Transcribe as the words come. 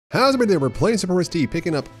How's it been there? We're playing Super Mario D,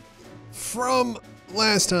 picking up from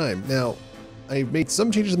last time. Now, I made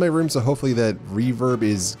some changes in my room, so hopefully that reverb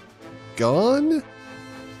is gone.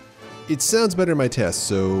 It sounds better in my test,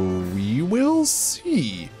 so we will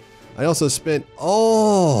see. I also spent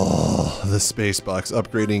all the space box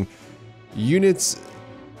upgrading units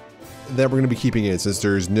that we're going to be keeping in, since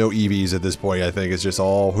there's no EVs at this point. I think it's just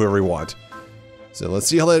all whoever we want. So let's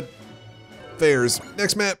see how that fares.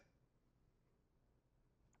 Next map.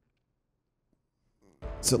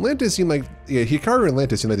 So Atlantis seemed like, yeah, Hikaru and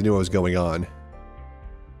Atlantis seemed like they knew what was going on.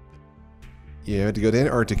 Yeah, I had to go to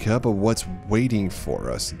Antarctica, but what's waiting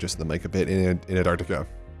for us? Just the mic a bit in Antarctica.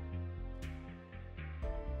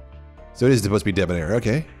 So it is supposed to be debonair,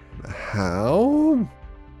 okay. How?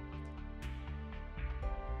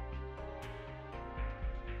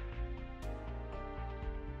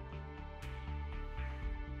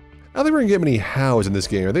 I don't think we're gonna get many hows in this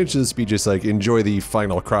game. I think it should just be just like, enjoy the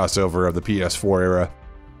final crossover of the PS4 era.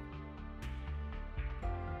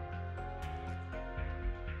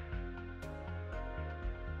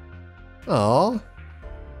 Aww.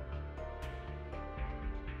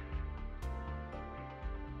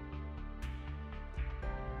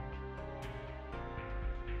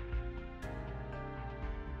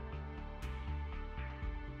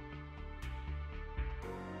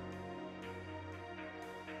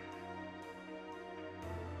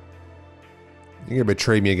 You're gonna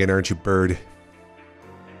betray me again, aren't you, bird?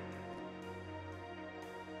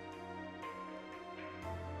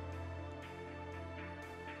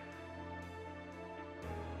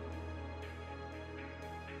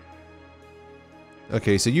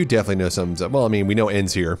 Okay, so you definitely know something's up. Well, I mean, we know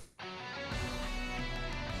N's here.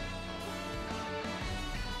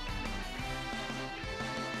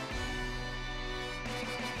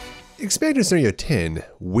 Expansion Scenario 10,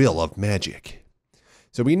 Will of Magic.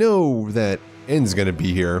 So we know that N's gonna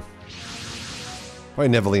be here.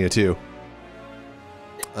 Probably Nevelina too.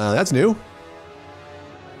 That's new.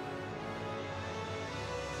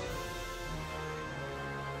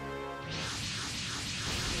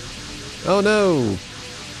 Oh no!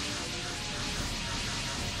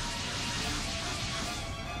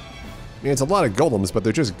 I mean, it's a lot of golems, but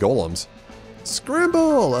they're just golems.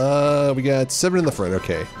 Scramble! We got 7 in the front,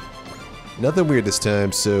 okay. Nothing weird this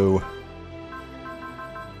time, so...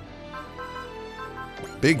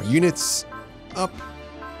 Big units up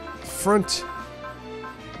front.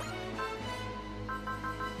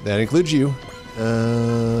 That includes you.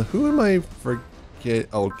 Who am I forget?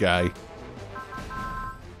 Oh, guy.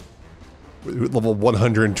 Level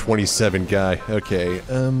 127 guy. Okay,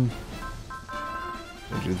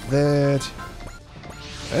 do that.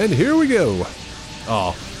 And here we go.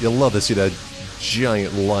 Oh, you'll love to see that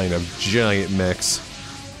giant line of giant mechs.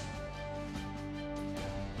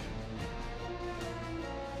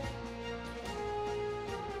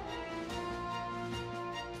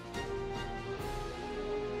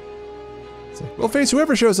 We'll face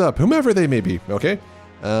whoever shows up, whomever they may be, okay?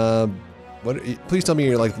 Please tell me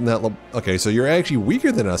you're like not level. Okay, so you're actually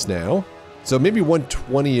weaker than us now. So maybe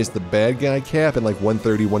 120 is the bad guy cap, and like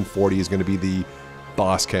 130, 140 is going to be the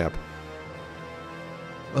boss cap.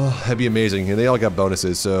 Oh, that'd be amazing. And they all got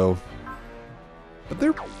bonuses, so. But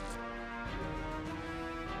they're.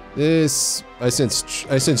 This I sense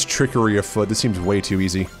trickery afoot. This seems way too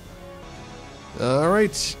easy. All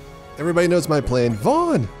right, everybody knows my plan.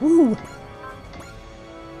 Vaughn, woo!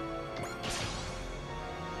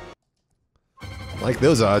 Like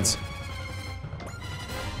those odds.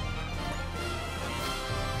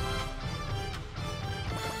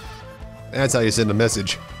 That's how you send a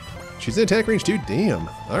message. She's in attack range too? Damn.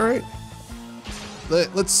 Alright.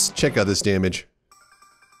 Let's check out this damage.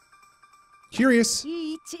 Curious.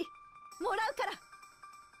 It's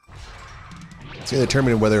gonna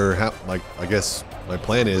determine whether, how, like, I guess my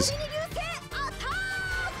plan is.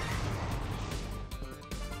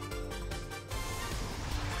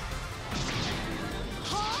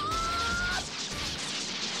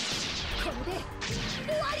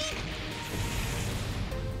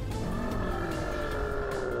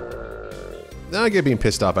 Now I get being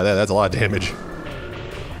pissed off by that. That's a lot of damage.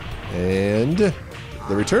 And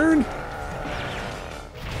the return.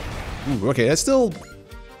 Ooh, okay, that's still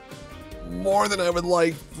more than I would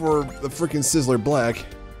like for the freaking Sizzler Black.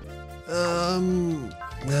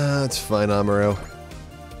 Nah, it's fine, Amuro.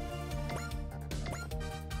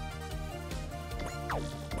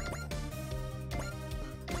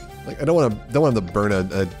 Like, I don't want him to burn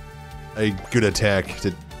a good attack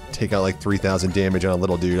to take out like 3,000 damage on a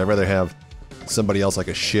little dude. I'd rather have somebody else like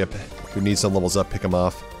a ship who needs some levels up pick them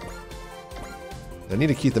off. I need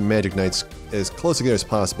to keep the Magic Knights as close together as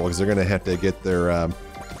possible because they're going to have to get their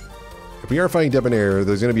we are fighting Debonair,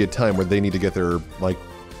 there's going to be a time where they need to get their, like,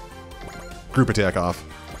 group attack off.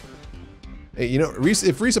 Hey, you know,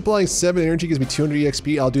 if resupplying 7 energy gives me 200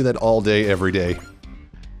 EXP, I'll do that all day, every day.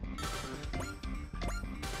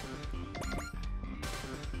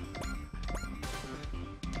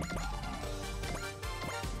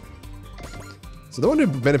 So the one who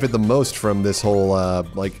benefit the most from this whole,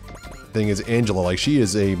 like, thing is Angela. Like, she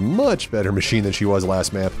is a much better machine than she was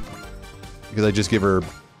last map. Because I just give her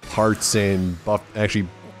hearts and buff, actually,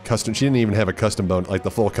 custom, she didn't even have a custom bonus, like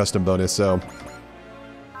the full custom bonus, so.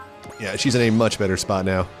 Yeah, she's in a much better spot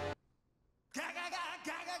now.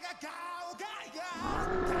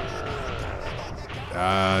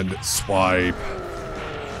 And swipe.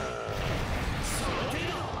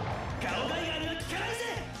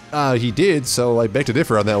 He did, so I beg to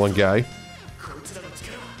differ on that one, guy.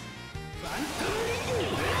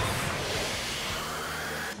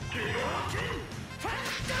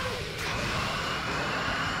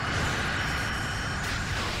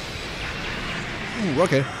 Ooh,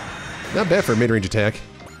 okay. Not bad for a mid-range attack.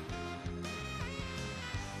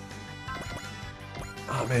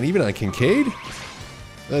 Oh man, even on Kincaid?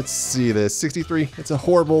 Let's see this. 63. It's a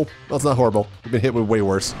horrible... Well, it's not horrible. We've been hit with way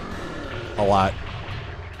worse. A lot.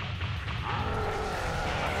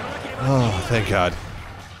 Oh, thank God.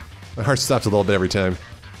 My heart stops a little bit every time.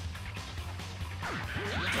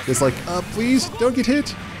 It's like, please, don't get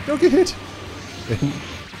hit. Don't get hit. And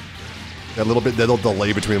that little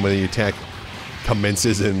delay between when the attack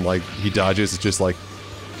commences and, like, he dodges, it's just like...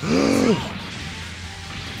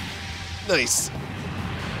 Nice.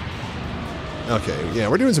 Okay, yeah,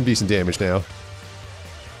 we're doing some decent damage now.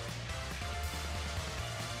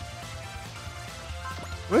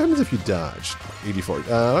 What happens if you dodge? 84. What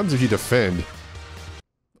happens if you defend?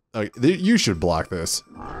 You should block this.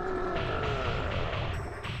 I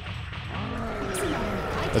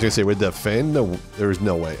was gonna say, with defend? No, there is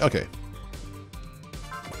no way. Okay.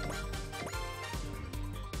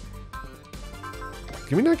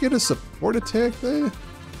 Can we not get a support attack there?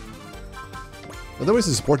 Otherwise,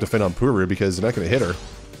 the support defend on Puru because they're not gonna hit her.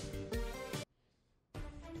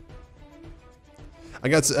 I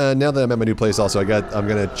got, now that I'm at my new place also, I'm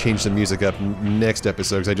gonna change the music up next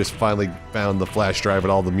episode because I just finally found the flash drive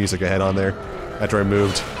with all the music I had on there after I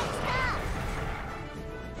moved.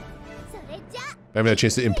 I haven't had a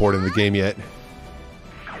chance to import it in the game yet.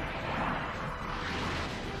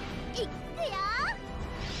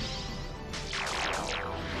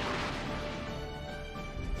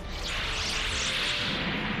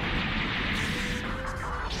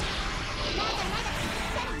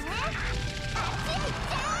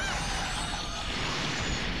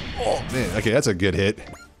 Oh man, okay, that's a good hit.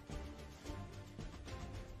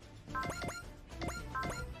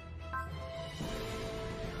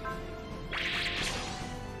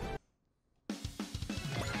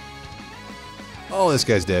 Oh, this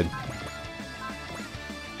guy's dead.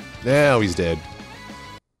 Now he's dead.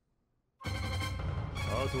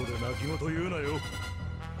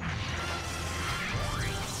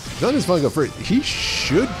 Not as fun to go first. He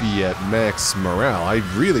should be at max morale. I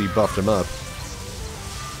really buffed him up.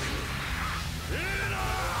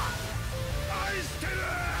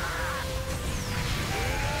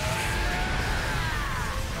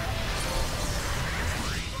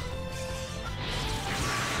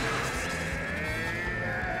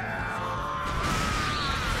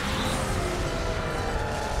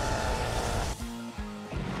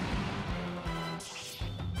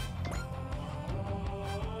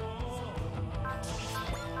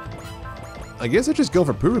 I guess I just go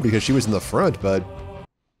for Puru because she was in the front, but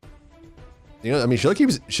you know, I mean, she'll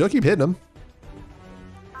keep hitting him.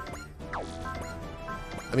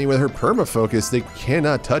 I mean, with her perma focus, they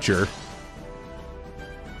cannot touch her.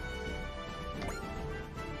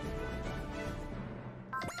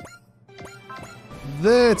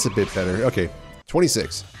 That's a bit better. Okay,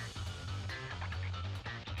 26.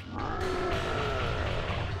 Come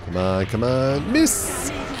on, come on,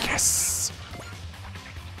 miss! Yes!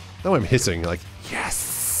 Now I'm hissing, like,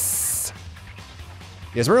 yes!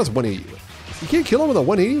 Yes, Morale's 180. You can't kill him with a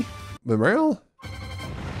 180? Morale?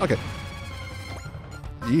 Okay.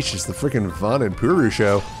 Yeesh, it's the freaking Vaughn and Puru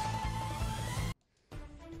show.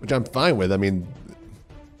 Which I'm fine with, I mean...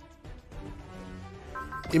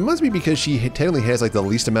 It must be because she technically has, like, the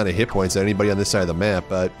least amount of hit points than anybody on this side of the map,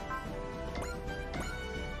 but...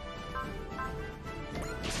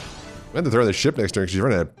 I had to throw the ship next to her because she's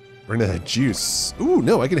running out of juice. Ooh,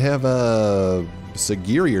 no, I could have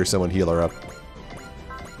Sagiri or someone heal her up.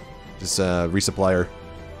 Just resupply her.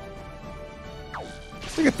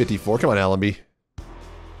 I got 54. Come on, Allenby.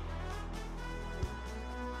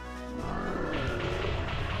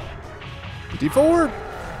 54.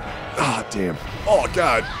 Ah, damn. Oh,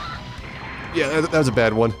 God. Yeah, that was a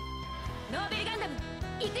bad one.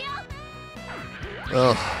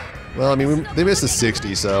 Oh, well, I mean, they missed the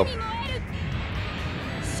 60, so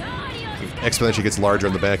exponentially gets larger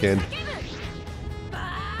on the back end.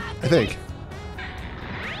 I think.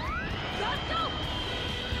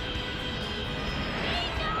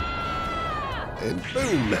 And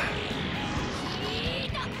boom.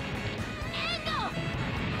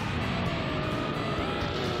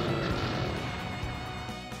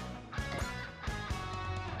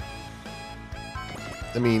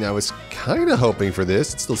 I mean, I was kind of hoping for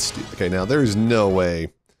this. It's still stupid. Okay, now there's no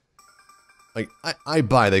way. Like, I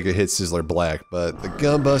buy they could hit Sizzler Black, but the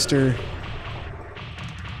Gunbuster.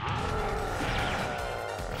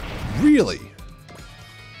 Really?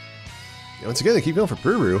 Once again, they keep going for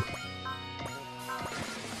Puru.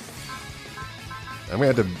 I'm gonna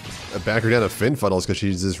have to back her down to Fin Funnels because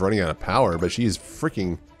she's just running out of power, but she's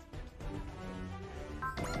freaking.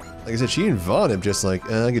 Like I said, she and Vaughn have just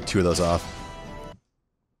like, I get 2 of those off.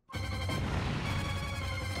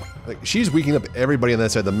 Like, she's weakening up everybody on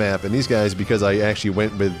that side of the map, and these guys, because I actually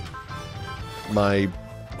went with my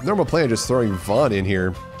normal plan, just throwing Vaughn in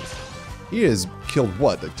here, he has killed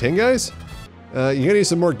what, like 10 guys? You're gonna need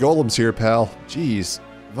some more golems here, pal. Jeez.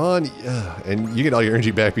 Vaughn, and you get all your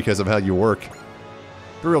energy back because of how you work.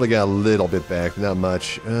 We really got a little bit back, not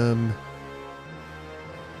much. You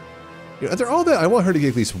know, after all that, I want her to get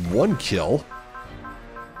at least 1 kill.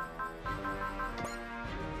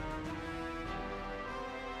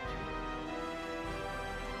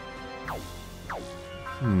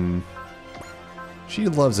 She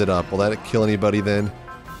loves it up. Will that kill anybody then?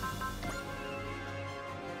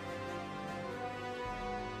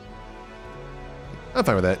 I'm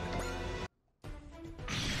fine with that.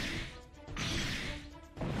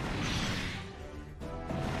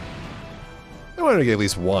 I wanted to get at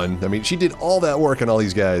least 1. I mean, she did all that work on all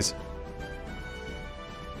these guys.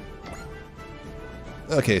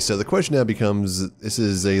 Okay, so the question now becomes, this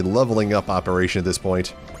is a leveling up operation at this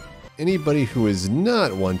point. Anybody who is not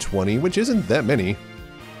 120, which isn't that many.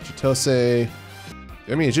 Chitose.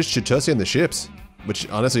 I mean, it's just Chitose and the ships, which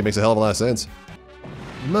honestly makes a hell of a lot of sense.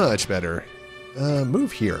 Much better.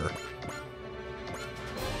 Move here.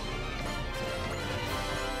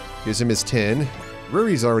 Gives him his 10.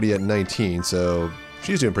 Ruri's already at 19, so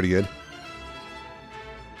she's doing pretty good.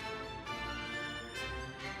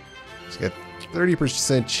 She's got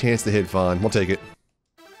 30% chance to hit Vaughn. We'll take it.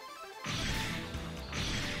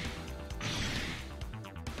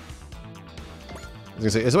 I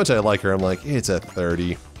was gonna say, as much as I like her, I'm like, it's a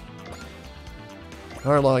 30.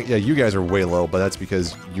 Harlock, yeah, you guys are way low, but that's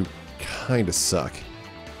because you kind of suck.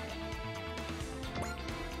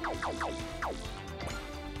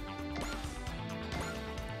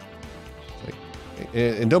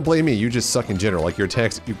 And don't blame me, you just suck in general. Like, your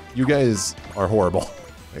attacks, you guys are horrible.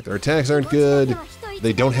 Like, their attacks aren't good,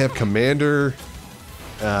 they don't have commander.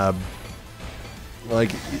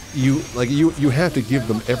 You have to give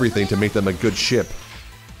them everything to make them a good ship.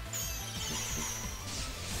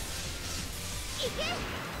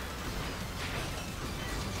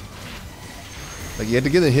 Like, you had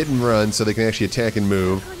to give them hit and run so they can actually attack and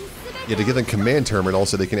move. You had to give them command terminal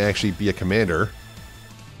so they can actually be a commander.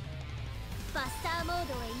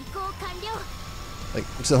 Like,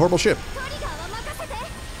 it's a horrible ship.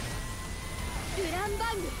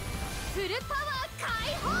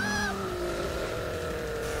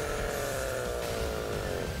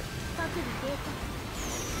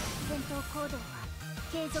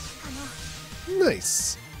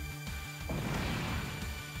 Nice.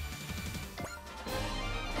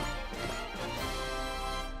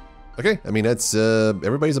 Okay, I mean, that's,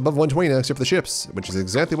 everybody's above 120 now except for the ships, which is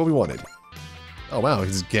exactly what we wanted. Oh wow,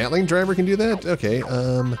 his Gatling driver can do that? Okay,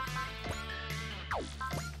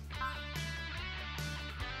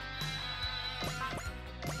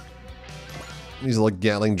 needs a little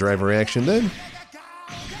Gatling driver action then.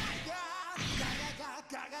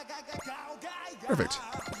 Perfect.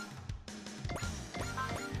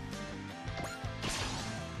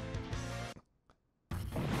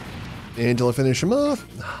 Angela finish him off.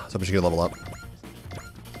 So she can level up.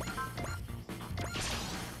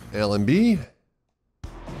 LMB.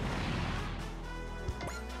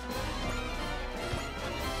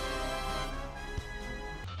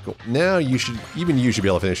 Cool. Now you should, even you should be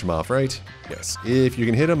able to finish him off, right? Yes. If you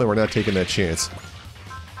can hit him, and we're not taking that chance.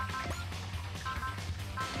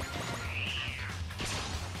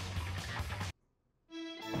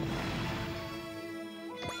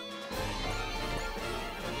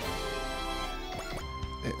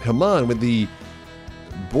 Come on, with the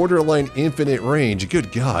borderline infinite range.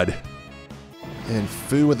 Good God. And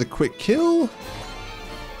Fu with a quick kill.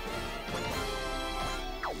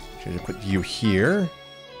 Should I put you here?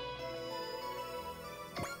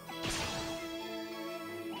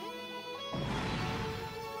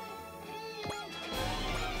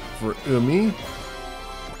 For Umi.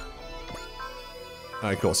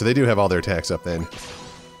 Alright, cool. So they do have all their attacks up then.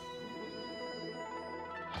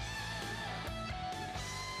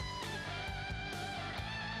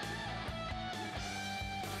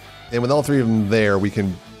 And with all three of them there, we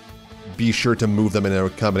can be sure to move them in a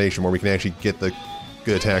combination where we can actually get the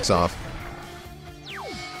good attacks off.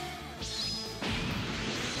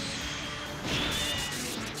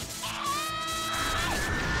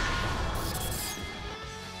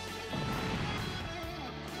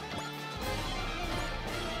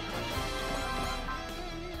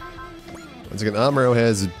 Once again, Amuro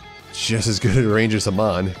has just as good a range as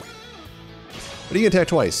Amon. But he can attack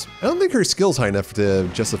twice. I don't think her skill's high enough to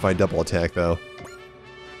justify double attack, though.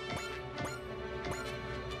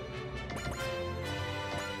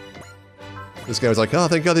 This guy was like, oh,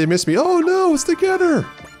 thank God they missed me. Oh no, it's the getter!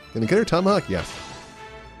 Can they get her? Tomahawk? Yeah.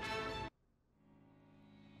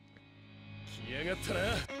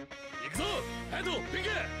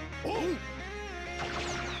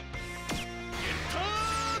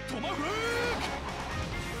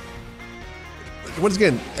 Once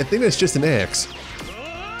again, I think that's just an axe.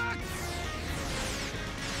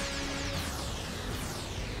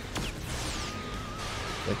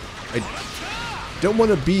 Like, I don't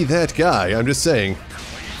want to be that guy, I'm just saying.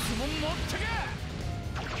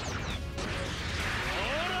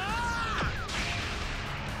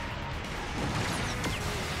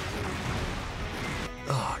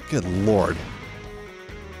 Oh, good lord.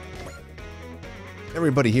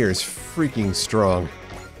 Everybody here is freaking strong.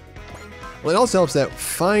 Well, it also helps that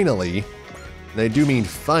finally, and I do mean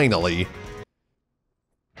finally,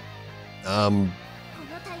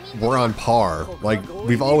 we're on par. Like,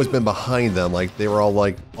 we've always been behind them. Like, they were all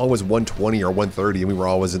like, always 120 or 130, and we were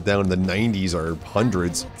always down in the 90s or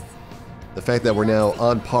hundreds. The fact that we're now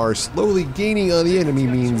on par, slowly gaining on the enemy,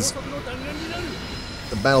 means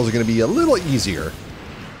the battles are going to be a little easier.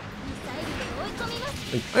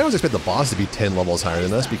 Like, I always expect the boss to be 10 levels higher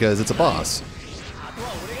than us because it's a boss.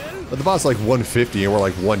 But the boss is like 150 and we're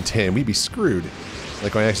like 110, we'd be screwed.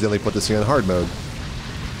 Like when I accidentally put this thing on hard mode.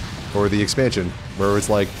 Or the expansion, where it's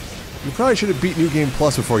like, you probably should have beat New Game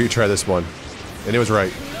Plus before you try this one. And it was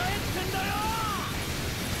right.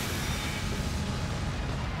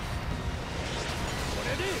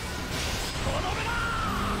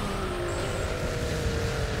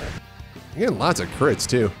 You're getting lots of crits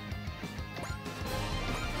too.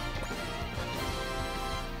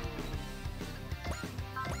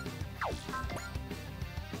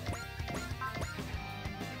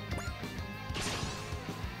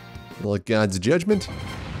 Like God's judgment.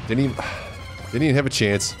 Didn't even have a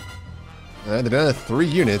chance. They're down to 3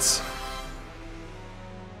 units.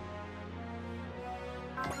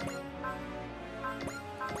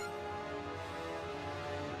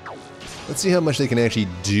 Let's see how much they can actually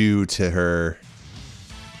do to her.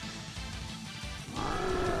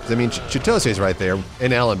 I mean, Chitose's right there,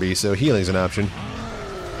 and Allenby, so healing's an option.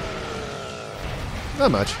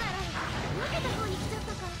 Not much.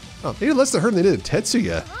 Oh, they did less to her than they did to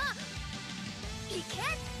Tetsuya.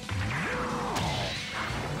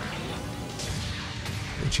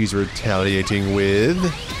 And she's retaliating with...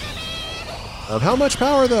 Of how much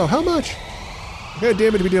power, though? How much? What kind of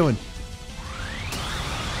damage are we doing?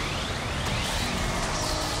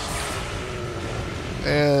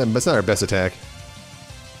 But it's not our best attack.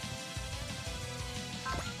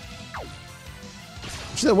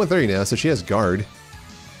 She's at 130 now, so she has guard.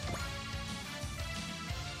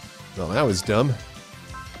 Well, that was dumb.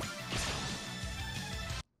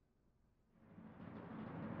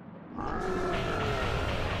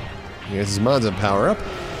 Here's his Monza power up.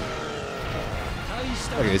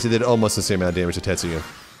 Okay, so they did almost the same amount of damage to Tetsuya.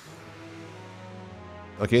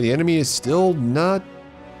 Okay, the enemy is still not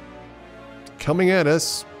coming at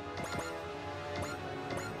us.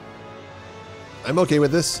 I'm okay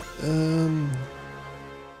with this. And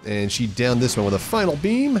she downed this one with a final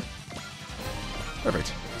beam.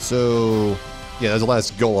 Perfect. So, yeah, that's the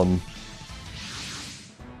last golem.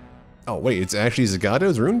 Oh, wait, it's actually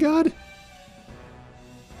Zagato's Rune God?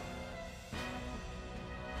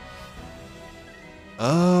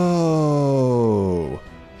 Oh.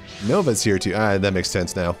 Nova's here too. Ah, that makes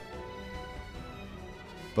sense now.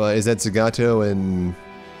 But is that Zagato and...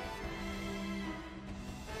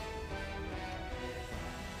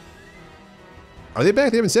 Are they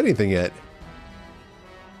back? They haven't said anything yet.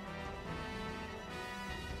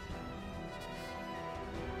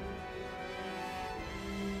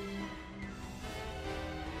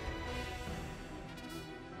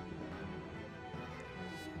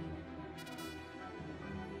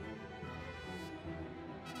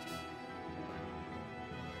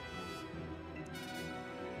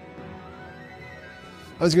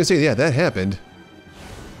 I was gonna say, yeah, that happened.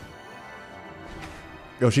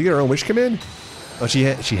 Oh, she get her own wish command? Oh, she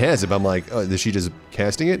has it, but I'm like, oh, is she just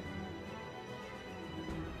casting it?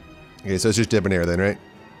 Okay, so it's just debonair then, right?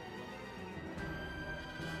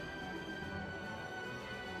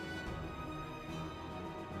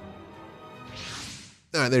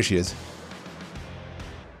 Alright, there she is.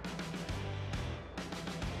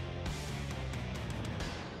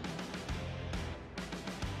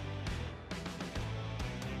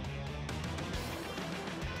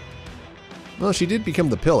 Well, she did become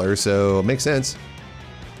the pillar, so it makes sense.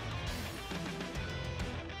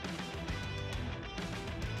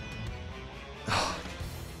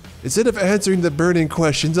 Instead of answering the burning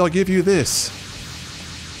questions, I'll give you this.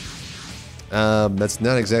 That's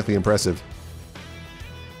not exactly impressive.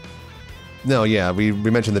 No, yeah, we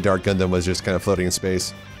mentioned the Dark Gundam was just kind of floating in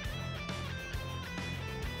space.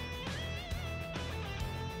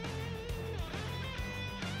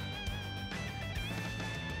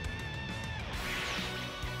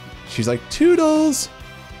 She's like, Toodles!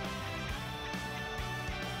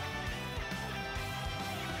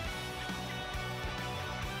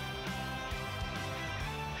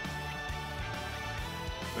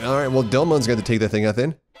 Alright, well, Delmon's got to take that thing out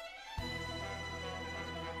then.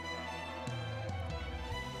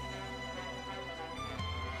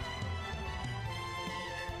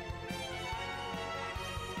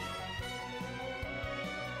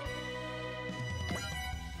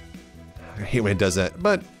 I hate when it does that,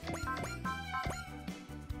 but...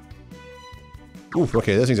 Oof,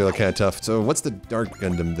 okay, those things are kind of tough. So what's the Dark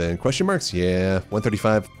Gundam then? Question marks? Yeah,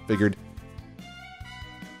 135, figured.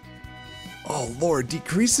 Oh lord,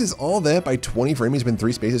 decreases all that by 20 for enemies within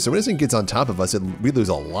 3 spaces, so when this thing gets on top of us, we lose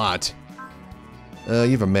a lot. You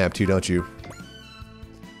have a map too, don't you?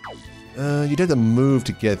 You'd have to move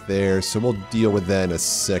to get there, so we'll deal with that in a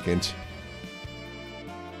second.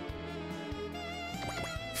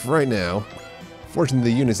 For right now,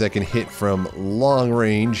 fortunately the units that can hit from long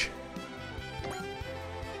range.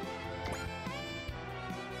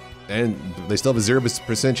 And they still have a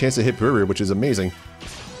 0% chance to hit Puru, which is amazing.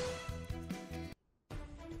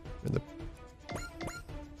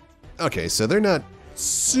 Okay, so they're not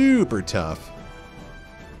super tough.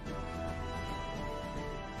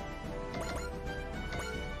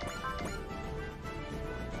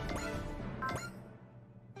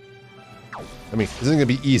 I mean, this isn't gonna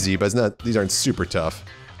be easy, but it's not. These aren't super tough.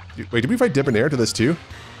 Wait, did we fight Debonair to this too?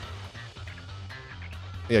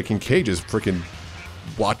 Yeah, Kincaid just freaking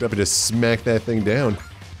walked up and just smacked that thing down.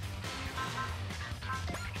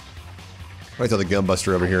 Right to the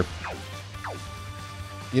Gunbuster over here.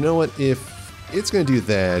 You know what? If it's gonna do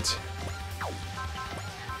that,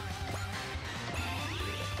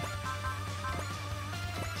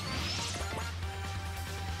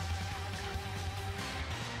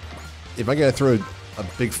 if I gotta throw a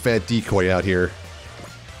big fat decoy out here,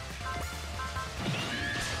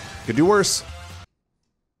 could do worse.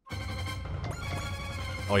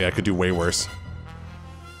 Oh yeah, I could do way worse.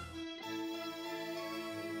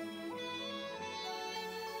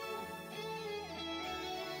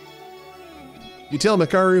 You tell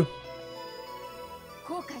Makaru.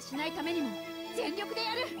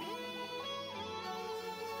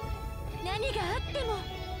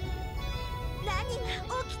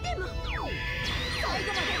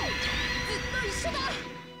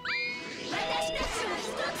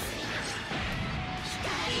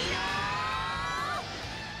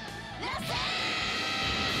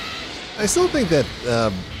 I still think that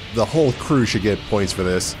the whole crew should get points for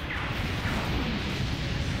this.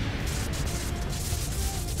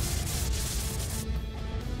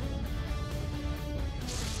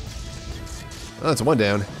 Oh, that's one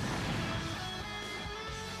down.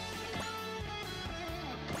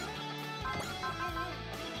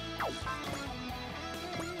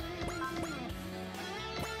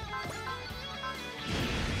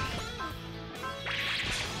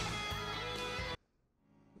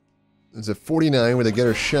 It's at 49 where they get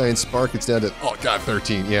her shine. Spark, it's down to, oh god,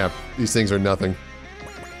 13. Yeah, these things are nothing.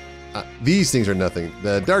 These things are nothing.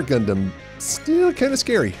 The Dark Gundam, still kind of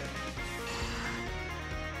scary.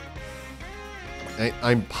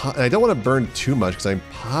 I don't want to burn too much because I'm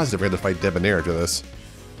positive we're going to fight Debonair after this.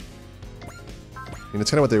 I mean,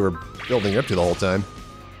 it's kind of what they were building up to the whole time.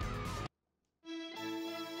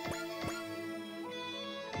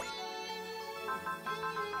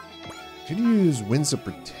 Could use Winds of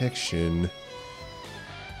Protection.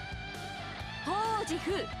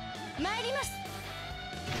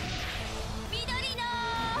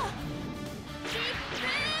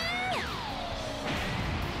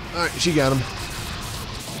 Alright, she got him.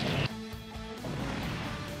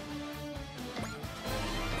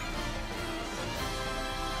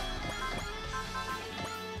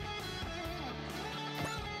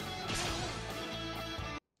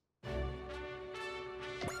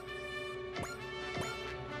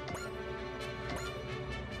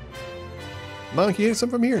 Come can you hit some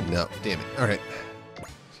from here? No, damn it. Alright.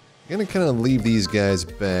 Gonna kind of leave these guys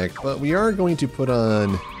back, but we are going to put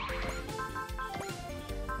on...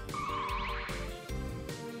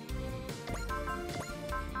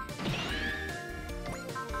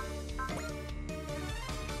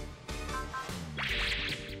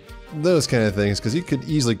 those kind of things, because you could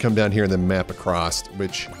easily come down here and then map across,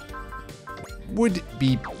 which would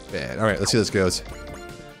be bad. Alright, let's see how this goes.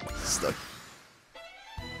 Stuck.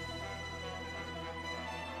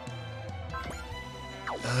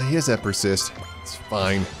 He has that persist. It's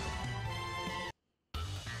fine.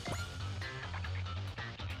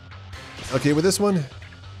 Okay, with this one... yeah,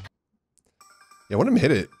 I want him to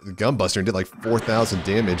hit it. The Gunbuster and did like 4,000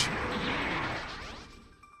 damage.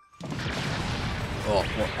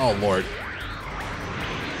 Oh, Lord.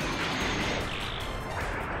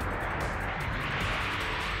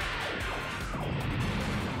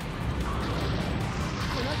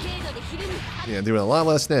 Yeah, I'm doing a lot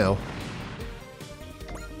less now.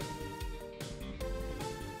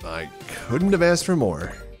 I couldn't have asked for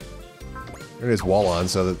more. There is wall on,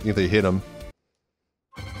 so that if they hit him,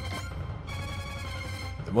 it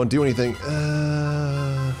won't do anything.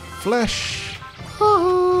 Flesh.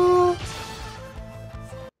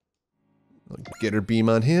 Get her beam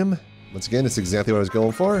on him. Once again, it's exactly what I was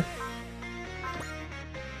going for.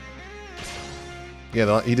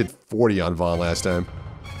 Yeah, he did 40 on Vaughn last time.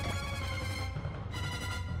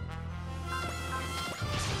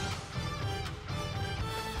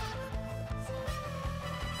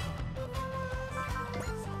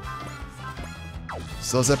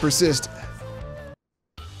 Still does that persist?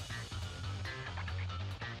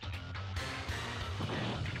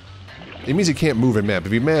 It means he can't move and map.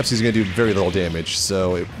 If he maps, he's going to do very little damage,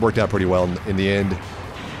 so it worked out pretty well in the end.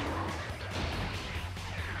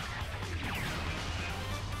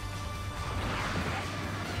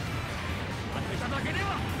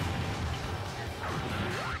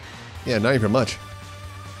 Yeah, not even much.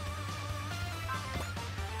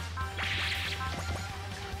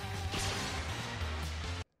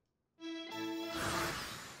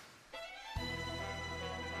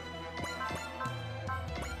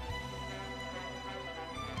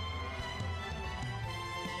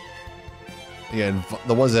 Again,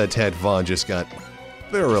 the ones that attacked Vaughn just got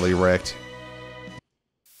thoroughly wrecked.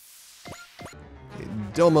 Okay,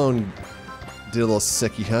 Domon did a little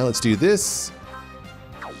Sekiha. Let's do this.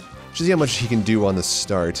 Just see how much he can do on the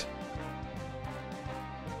start.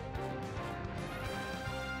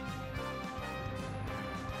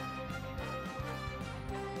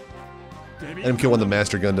 Let him kill one of the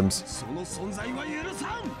Master Gundams.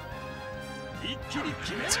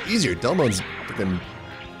 It's easier. Domon's freaking...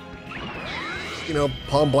 you know,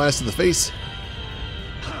 palm blast to the face.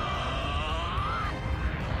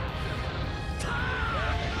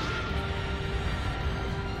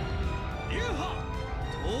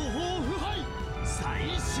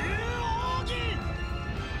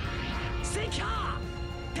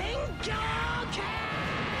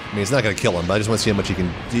 I mean, it's not going to kill him, but I just want to see how much he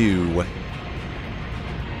can do.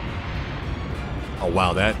 Oh,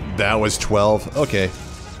 wow, that was 12. Okay.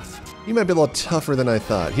 He might be a little tougher than I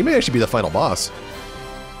thought. He may actually be the final boss.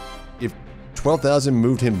 If 12,000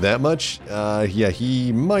 moved him that much, yeah,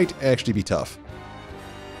 he might actually be tough.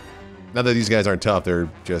 Not that these guys aren't tough, they're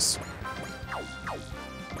just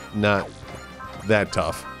not that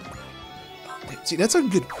tough. See, that's how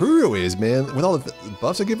good Kuro is, man. With all the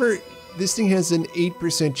buffs I give her, this thing has an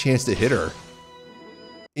 8% chance to hit her.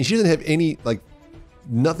 And she doesn't have any, like,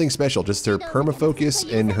 nothing special, just her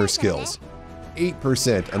permafocus and her skills.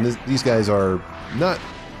 8%, and these guys are not...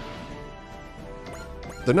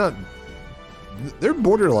 they're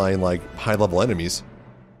borderline, like, high-level enemies.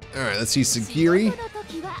 Alright, let's see Sagiri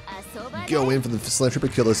go in for the Slam Trooper,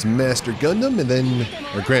 kill this Master Gundam, and then...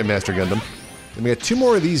 or Grand Master Gundam. Then we got 2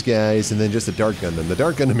 more of these guys, and then just a Dark Gundam. The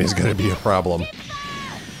Dark Gundam is going to be a problem.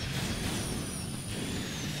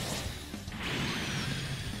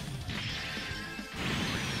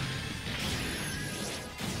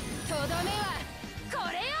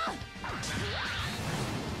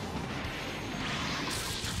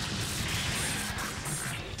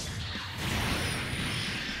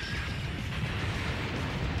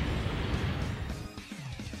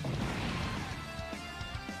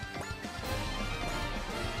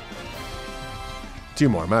 Two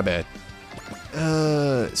more, my bad.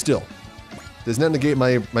 Still. Does not negate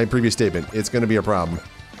my previous statement. It's going to be a problem.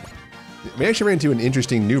 We actually ran into an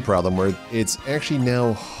interesting new problem where it's actually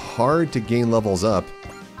now hard to gain levels up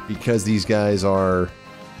because these guys are...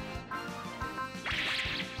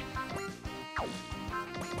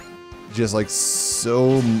 just like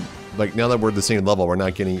so... like now that we're at the same level, we're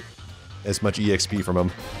not getting as much EXP from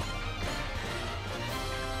him.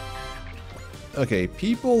 Okay,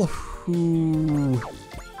 people who...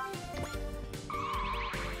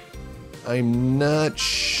 I'm not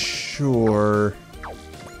sure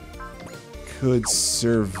could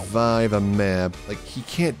survive a map. Like, he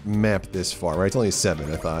can't map this far, right? It's only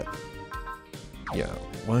 7, I thought. Yeah,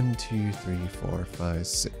 1, 2, 3, 4, 5,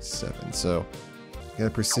 6, 7. So,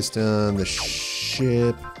 gotta persist on the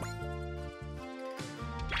ship.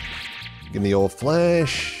 Give me the old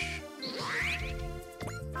flash.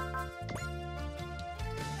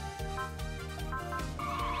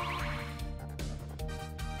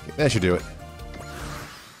 Okay, that should do it.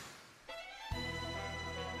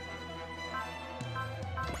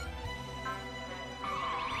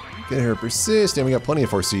 Get her persist, and we got plenty of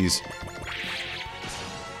 4Cs.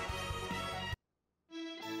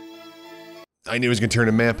 I knew he was gonna turn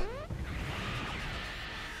a map.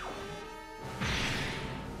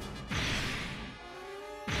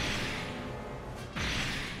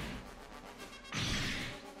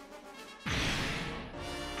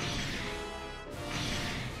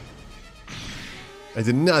 I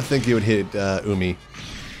did not think it would hit Umi.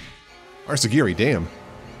 Arsagiri, damn.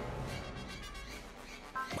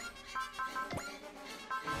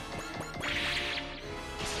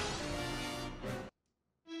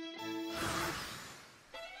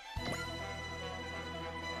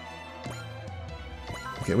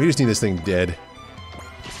 Okay, we just need this thing dead.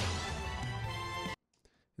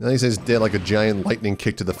 Now he says dead like a giant lightning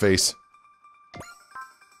kick to the face.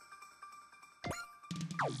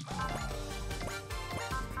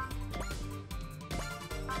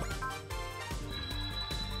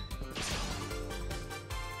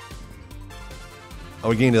 Oh,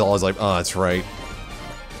 we gained all his life. Oh, that's right.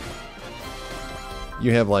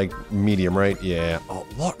 You have, like, medium, right? Yeah. Oh,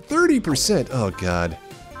 30%! Oh, God.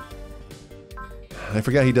 I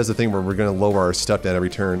forgot he does the thing where we're gonna lower our stuff down every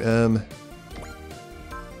turn.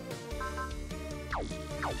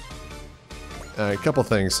 Alright, couple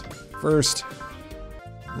things. First,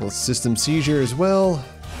 a little system seizure as well.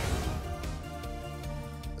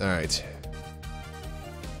 Alright.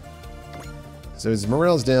 So his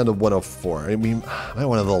morale's down to 104. I mean, I might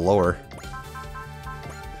want a little lower.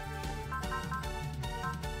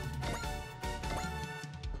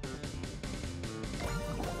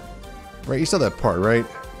 Right, you saw that part, right?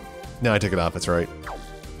 No, I took it off, that's right.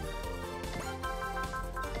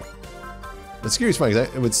 But Sagiri's fine,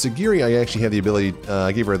 because with Sagiri I actually have the ability,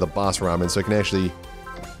 I gave her the boss ramen, so I can actually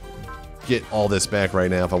get all this back right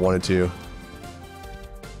now if I wanted to.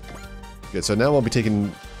 Good, so now we'll be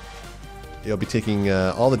taking... It'll be taking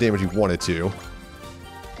all the damage we wanted to.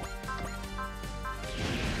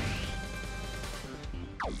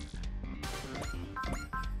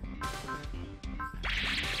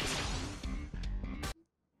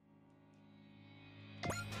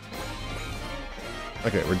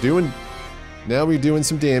 Okay, we're doing... Now we're doing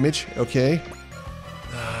some damage. Okay.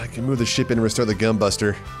 I can move the ship in and restore the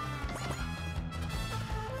gunbuster.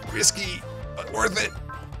 Risky, but worth it.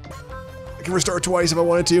 I can restore it twice if I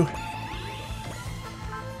wanted to.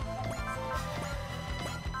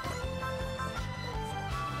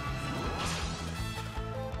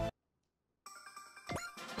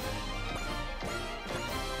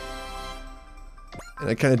 And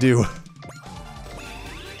I kind of do.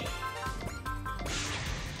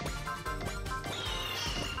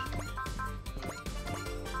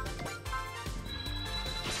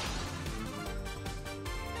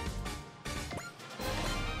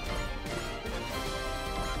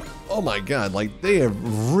 Oh my god, like, they have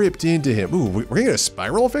ripped into him. Ooh, we're gonna get a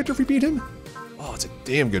spiral effect if we beat him? Oh, it's a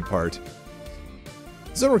damn good part.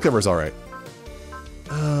 Zone recover's alright.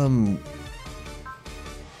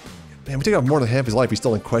 Man, we take off more than half his life, he's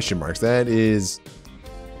still in question marks. That is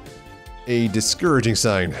a discouraging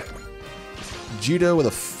sign. Judo with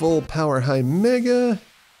a full power high mega.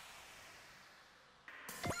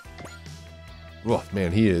 Oh,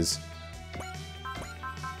 man, he is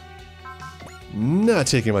not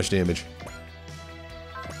taking much damage.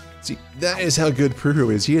 See, that is how good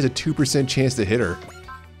Pruhu is. He has a 2% chance to hit her.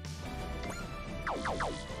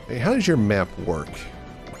 Hey, how does your map work?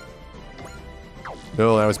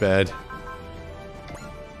 No, that was bad.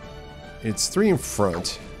 It's 3 in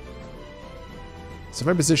front. So if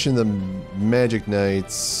I position the Magic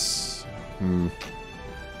Knights... to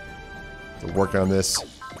work on this.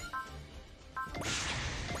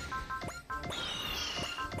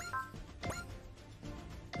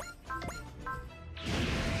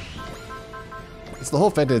 It's the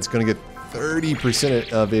whole fact that it's going to get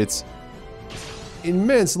 30% of its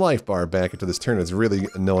immense life bar back into this turn. It's really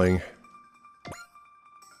annoying.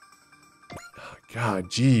 Oh, God,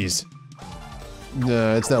 jeez.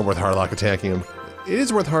 No, it's not worth Harlock attacking him. It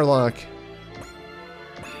is worth Harlock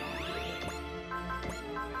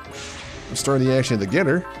restoring the action of the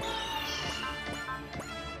getter.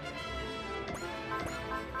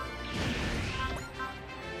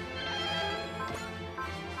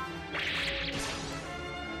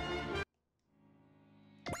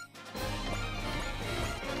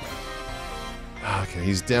 Okay,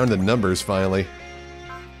 he's down to numbers finally.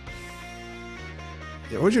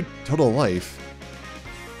 Yeah, what's your total life?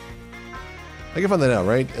 I can find that out,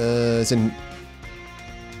 right? It's in...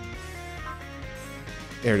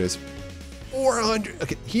 There it is. 400...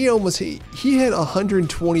 Okay, he had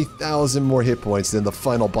 120,000 more hit points than the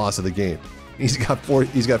final boss of the game. He's got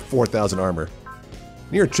 4,000 armor.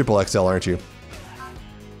 You're a triple XL, aren't you?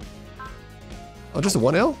 Oh, just a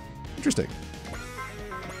 1L? Interesting.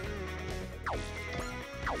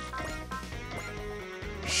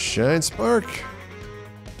 Shine Spark.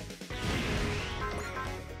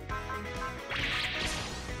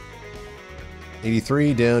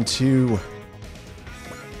 $83 down to...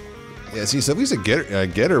 Yeah, see, so at least a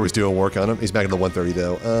getter was doing work on him. He's back at the 130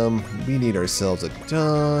 though. We need ourselves a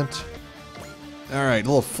taunt. Alright, a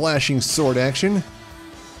little flashing sword action.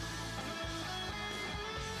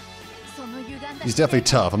 He's definitely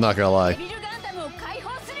tough, I'm not gonna lie.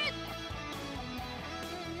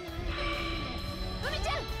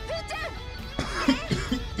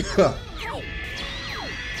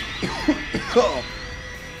 Oh,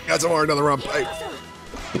 got some more another rump pipe.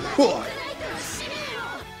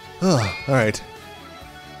 Oh, alright.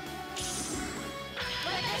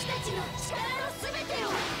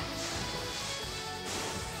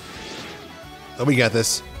 Oh, we got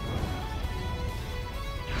this.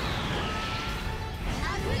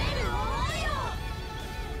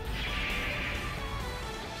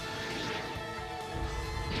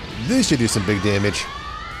 This should do some big damage.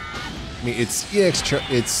 I mean,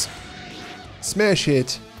 it's smash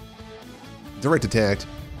hit, direct attack,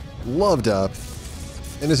 loved up,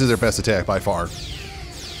 and this is their best attack by far.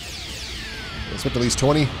 Let's hit at least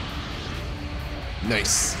 20.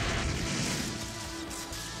 Nice.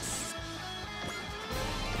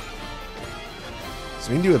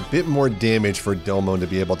 So we can do a bit more damage for Domo to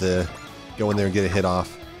be able to go in there and get a hit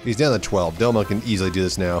off. He's down to 12. Domo can easily do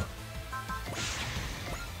this now.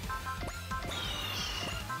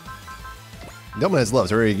 Domo has love,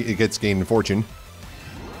 so it gets gained fortune.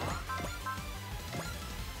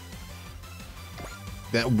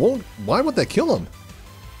 That won't... Why would that kill him?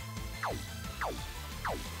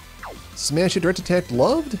 Smash it, direct attack,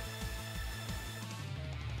 loved?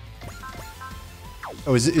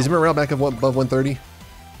 Oh, is morale back above 130?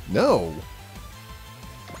 No.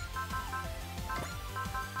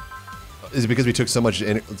 Is it because we took so much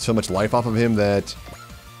life off of him that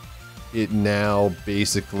it now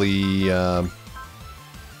basically...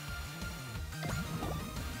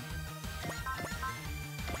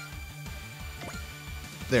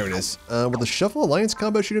 There it is. Will the Shuffle Alliance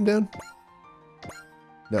combo shoot him down?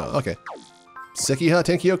 No, okay. Sekiha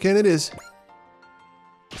Tenkyoken it is.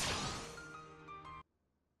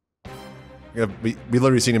 We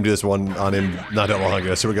literally seen him do this one on him not that long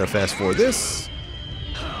ago, so we're gonna fast forward this.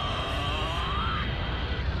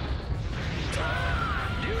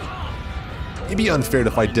 It'd be unfair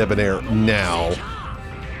to fight Debonair now.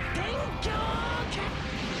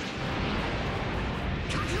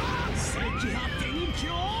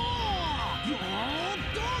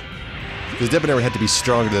 Because Debonair had to be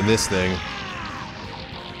stronger than this thing.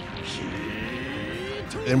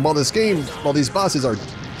 And while these bosses are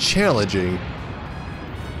challenging,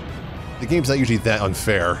 the game's not usually that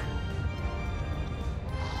unfair.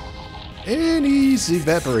 And he's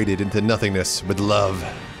evaporated into nothingness with love.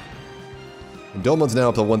 And Dolmon's now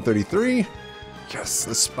up to 133. Yes,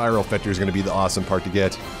 the Spiral Factor is going to be the awesome part to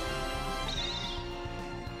get.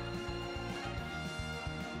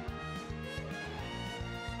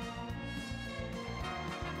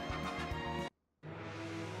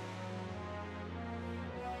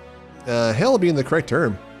 Hell being the correct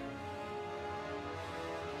term.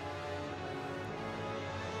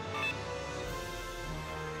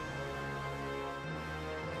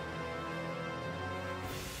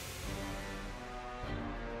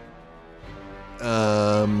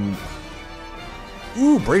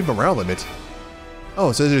 Ooh, Brave Morale Limit.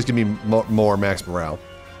 Oh, so there's gonna be more max morale.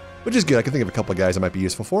 Which is good, I can think of a couple of guys that might be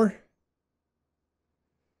useful for.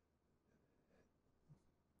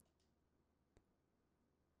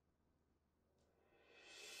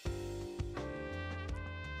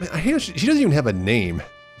 Man, I hate she doesn't even have a name.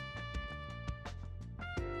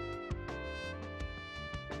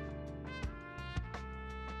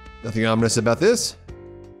 Nothing ominous about this.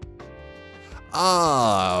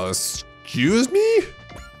 Excuse me?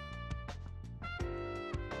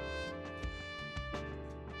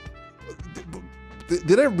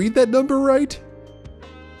 Did I read that number right?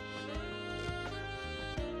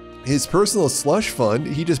 His personal slush fund,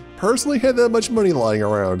 he just personally had that much money lying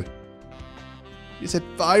around. He just had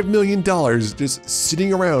 $5 million just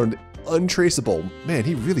sitting around, untraceable. Man,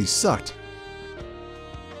 he really sucked.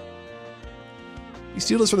 He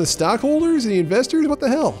steal this from the stockholders and the investors? What the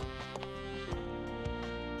hell?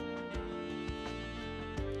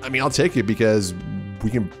 I mean, I'll take it because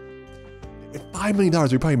we can... At $5 million,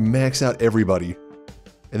 we probably max out everybody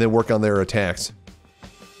and then work on their attacks.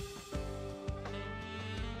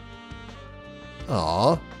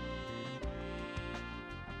 Aww.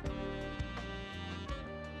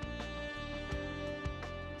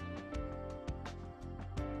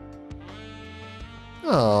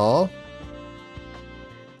 Aww.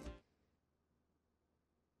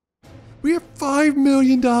 We have $5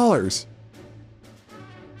 million. That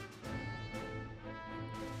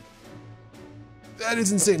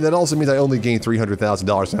is insane. That also means I only gained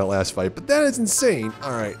 $300,000 in that last fight, but that is insane.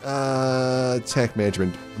 All right, attack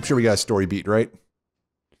management. I'm sure we got a story beat, right?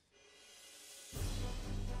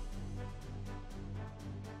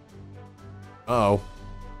 Uh-oh.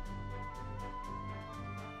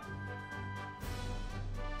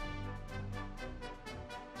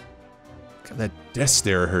 God, that death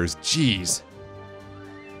stare of hers, jeez.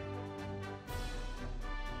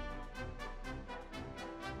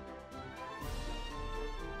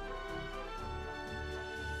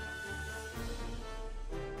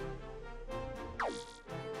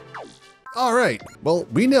 All right, well,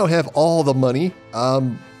 we now have all the money.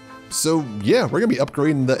 So yeah, we're gonna be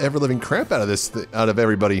upgrading the ever-living crap out of this, out of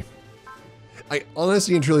everybody. I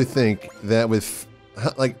honestly and truly think that with,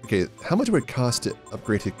 like, okay, how much would it cost to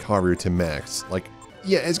upgrade Hikaru to max? Like,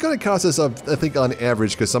 yeah, it's gonna cost us, I think on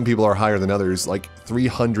average, because some people are higher than others, like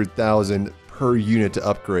 300,000 per unit to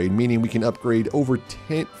upgrade, meaning we can upgrade over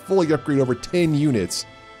 10, fully upgrade over 10 units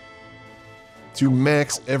to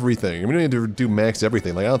max everything. I mean, we don't need to do max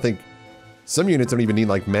everything. Like, I don't think, some units don't even need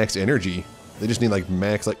like max energy. They just need like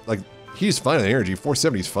max, like he's fine on energy.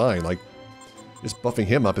 470 is fine. Like, just buffing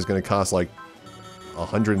him up is going to cost like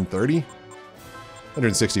 130,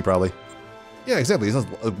 160 probably. Yeah, exactly. It's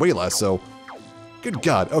way less. So, good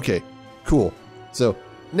God. Okay, cool. So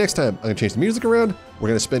next time I'm gonna change the music around. We're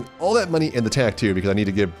gonna spend all that money in the tack too because I need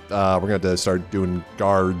to give. We're gonna have to start doing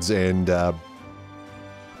guards and.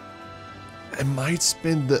 I might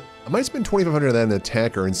spend 2,500 of that in the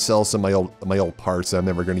attacker and sell some of my old parts that I'm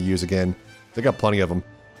never going to use again. I got plenty of them.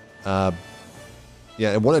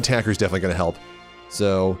 Yeah, and one attacker is definitely going to help.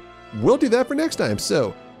 So we'll do that for next time.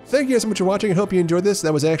 So thank you guys so much for watching. I hope you enjoyed this.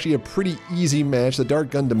 That was actually a pretty easy match. The Dark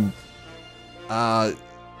Gundam,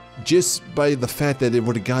 just by the fact that it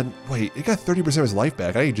would have gotten, wait, it got 30% of his life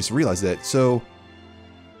back. I just realized that. So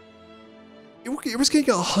it was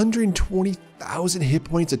getting 120,000 hit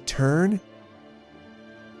points a turn.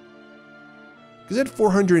 Because it had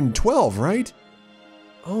 412, right?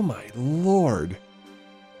 Oh my lord.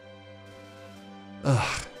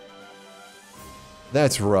 Ugh.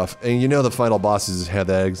 That's rough. And you know the final bosses had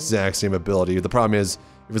that exact same ability. The problem is,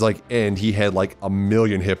 it was like End, he had like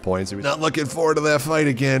 1,000,000 hit points. He was not looking forward to that fight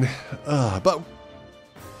again. But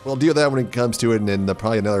we'll deal with that when it comes to it, and then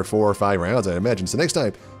probably another 4 or 5 rounds, I imagine. So next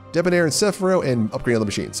time, Debonair and Sephiroth and upgrade on the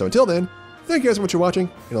machine. So until then, thank you guys so much for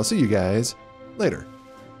watching, and I'll see you guys later.